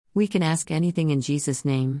We can ask anything in Jesus'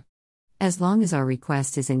 name. As long as our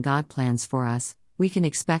request is in God's plans for us, we can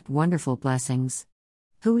expect wonderful blessings.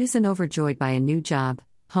 Who isn't overjoyed by a new job,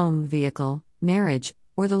 home, vehicle, marriage,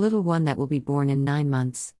 or the little one that will be born in 9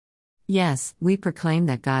 months? Yes, we proclaim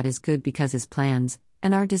that God is good because His plans,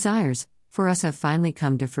 and our desires, for us have finally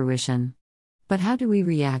come to fruition. But how do we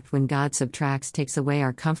react when God takes away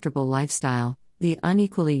our comfortable lifestyle, the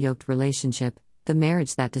unequally yoked relationship, the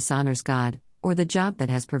marriage that dishonors God, or the job that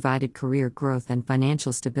has provided career growth and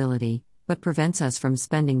financial stability, but prevents us from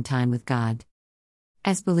spending time with God?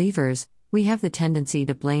 As believers, we have the tendency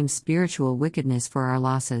to blame spiritual wickedness for our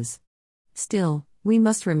losses. Still, we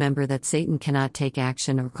must remember that Satan cannot take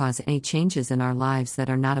action or cause any changes in our lives that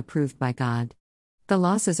are not approved by God. The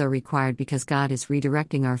losses are required because God is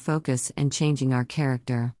redirecting our focus and changing our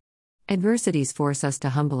character. Adversities force us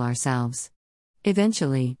to humble ourselves.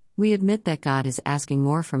 Eventually, we admit that God is asking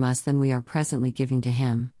more from us than we are presently giving to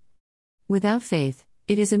Him. Without faith,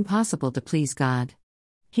 it is impossible to please God.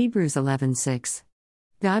 Hebrews 11:6.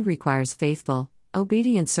 God requires faithful,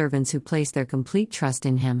 obedient servants who place their complete trust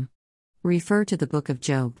in Him. Refer to the book of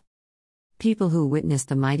Job. People who witnessed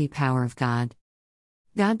the mighty power of God.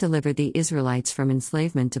 God delivered the Israelites from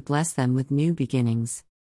enslavement to bless them with new beginnings.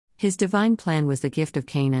 His divine plan was the gift of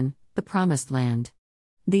Canaan, the promised land.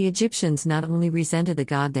 The Egyptians not only resented the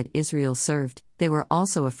God that Israel served, they were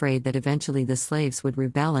also afraid that eventually the slaves would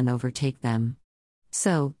rebel and overtake them.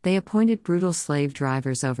 So, they appointed brutal slave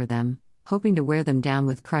drivers over them, hoping to wear them down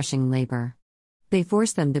with crushing labor. They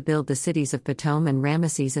forced them to build the cities of Pithom and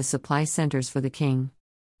Ramesses as supply centers for the king.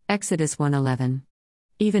 Exodus 1:11.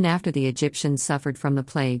 Even after the Egyptians suffered from the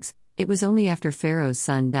plagues, it was only after Pharaoh's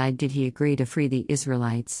son died did he agree to free the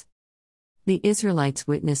Israelites. The Israelites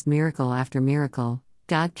witnessed miracle after miracle.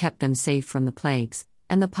 God kept them safe from the plagues,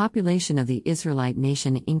 and the population of the Israelite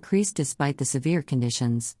nation increased despite the severe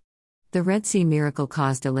conditions. The Red Sea miracle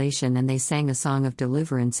caused elation, and they sang a song of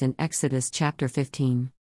deliverance in Exodus chapter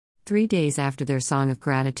 15. 3 days after their song of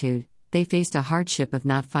gratitude, they faced a hardship of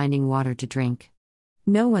not finding water to drink.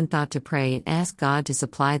 No one thought to pray and ask God to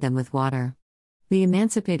supply them with water. The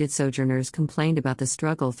emancipated sojourners complained about the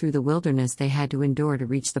struggle through the wilderness they had to endure to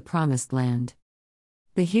reach the promised land.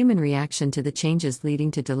 The human reaction to the changes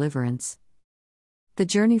leading to deliverance. The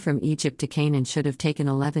journey from Egypt to Canaan should have taken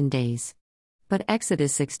 11 days. But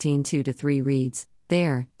Exodus 16:2-3 reads,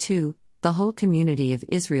 "There, too, the whole community of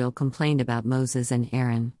Israel complained about Moses and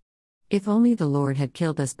Aaron. If only the Lord had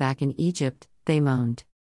killed us back in Egypt," they moaned.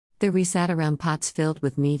 "There we sat around pots filled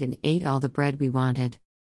with meat and ate all the bread we wanted.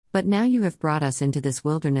 But now you have brought us into this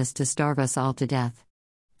wilderness to starve us all to death."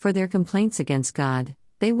 For their complaints against God,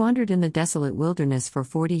 they wandered in the desolate wilderness for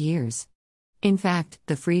 40 years. In fact,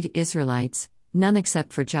 the freed Israelites, none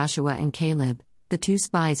except for Joshua and Caleb, the 2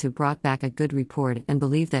 spies who brought back a good report and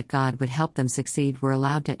believed that God would help them succeed, were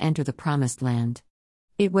allowed to enter the promised land.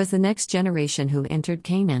 It was the next generation who entered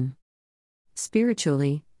Canaan.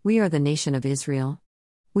 Spiritually, we are the nation of Israel.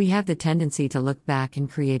 We have the tendency to look back and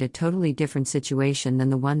create a totally different situation than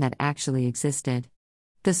the one that actually existed.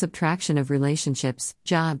 The subtraction of relationships,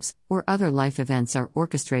 jobs, or other life events are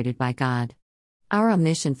orchestrated by God. Our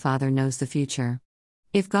omniscient Father knows the future.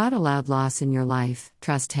 If God allowed loss in your life,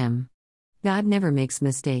 trust Him. God never makes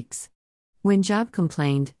mistakes. When Job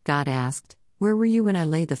complained, God asked, "Where were you when I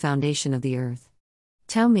laid the foundation of the earth?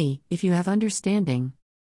 Tell me, if you have understanding.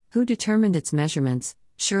 Who determined its measurements?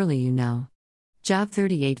 Surely you know." Job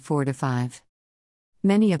 38:4-5.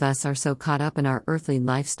 Many of us are so caught up in our earthly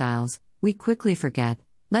lifestyles, we quickly forget,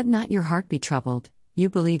 "Let not your heart be troubled. You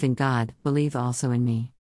believe in God, believe also in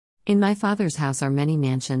me. In my Father's house are many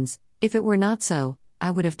mansions. If it were not so, I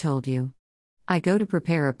would have told you. I go to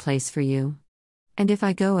prepare a place for you. And if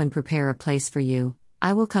I go and prepare a place for you,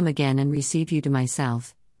 I will come again and receive you to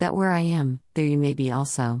myself, that where I am, there you may be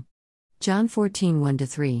also." John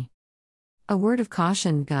 14:1-3. A word of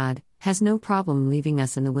caution: God has no problem leaving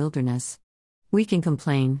us in the wilderness. We can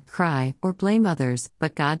complain, cry, or blame others,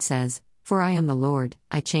 but God says, "For I am the Lord,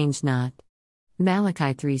 I change not."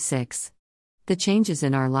 Malachi 3:6. The changes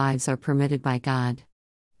in our lives are permitted by God.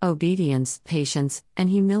 Obedience, patience, and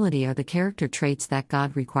humility are the character traits that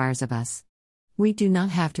God requires of us. We do not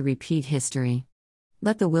have to repeat history.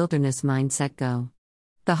 Let the wilderness mindset go.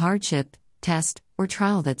 The hardship, test, or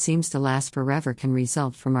trial that seems to last forever can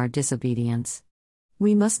result from our disobedience.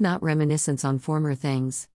 We must not reminisce on former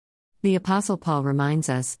things. The Apostle Paul reminds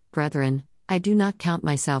us, "Brethren, I do not count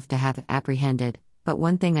myself to have apprehended, but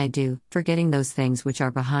one thing I do, forgetting those things which are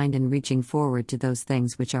behind and reaching forward to those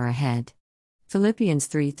things which are ahead." Philippians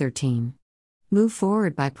 3:13. Move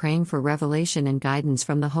forward by praying for revelation and guidance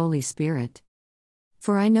from the Holy Spirit.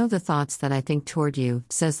 For I know the thoughts that I think toward you,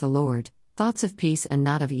 says the Lord, thoughts of peace and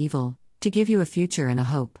not of evil, to give you a future and a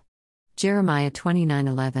hope. Jeremiah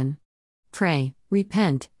 29:11. Pray,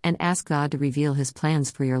 repent, and ask God to reveal His plans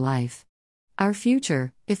for your life. Our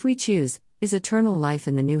future, if we choose, is eternal life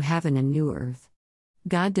in the new heaven and new earth.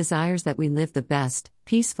 God desires that we live the best,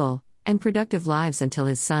 peaceful, and productive lives until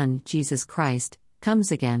His Son, Jesus Christ,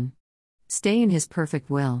 comes again. Stay in His perfect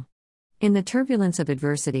will. In the turbulence of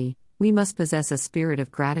adversity, we must possess a spirit of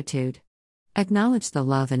gratitude. Acknowledge the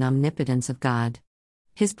love and omnipotence of God.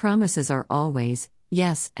 His promises are always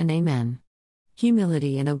yes and amen.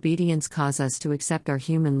 Humility and obedience cause us to accept our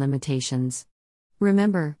human limitations.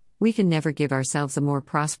 Remember, we can never give ourselves a more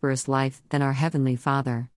prosperous life than our Heavenly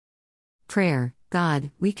Father. Prayer. God,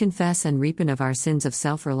 we confess and repent of our sins of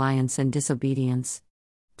self-reliance and disobedience.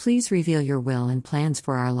 Please reveal your will and plans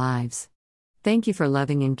for our lives. Thank you for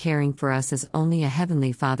loving and caring for us as only a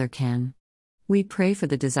Heavenly Father can. We pray for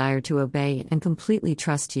the desire to obey and completely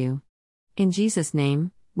trust you. In Jesus'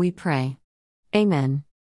 name, we pray. Amen.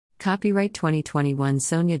 Copyright 2021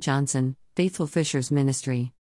 Sonia Johnson, Faithful Fishers Ministry.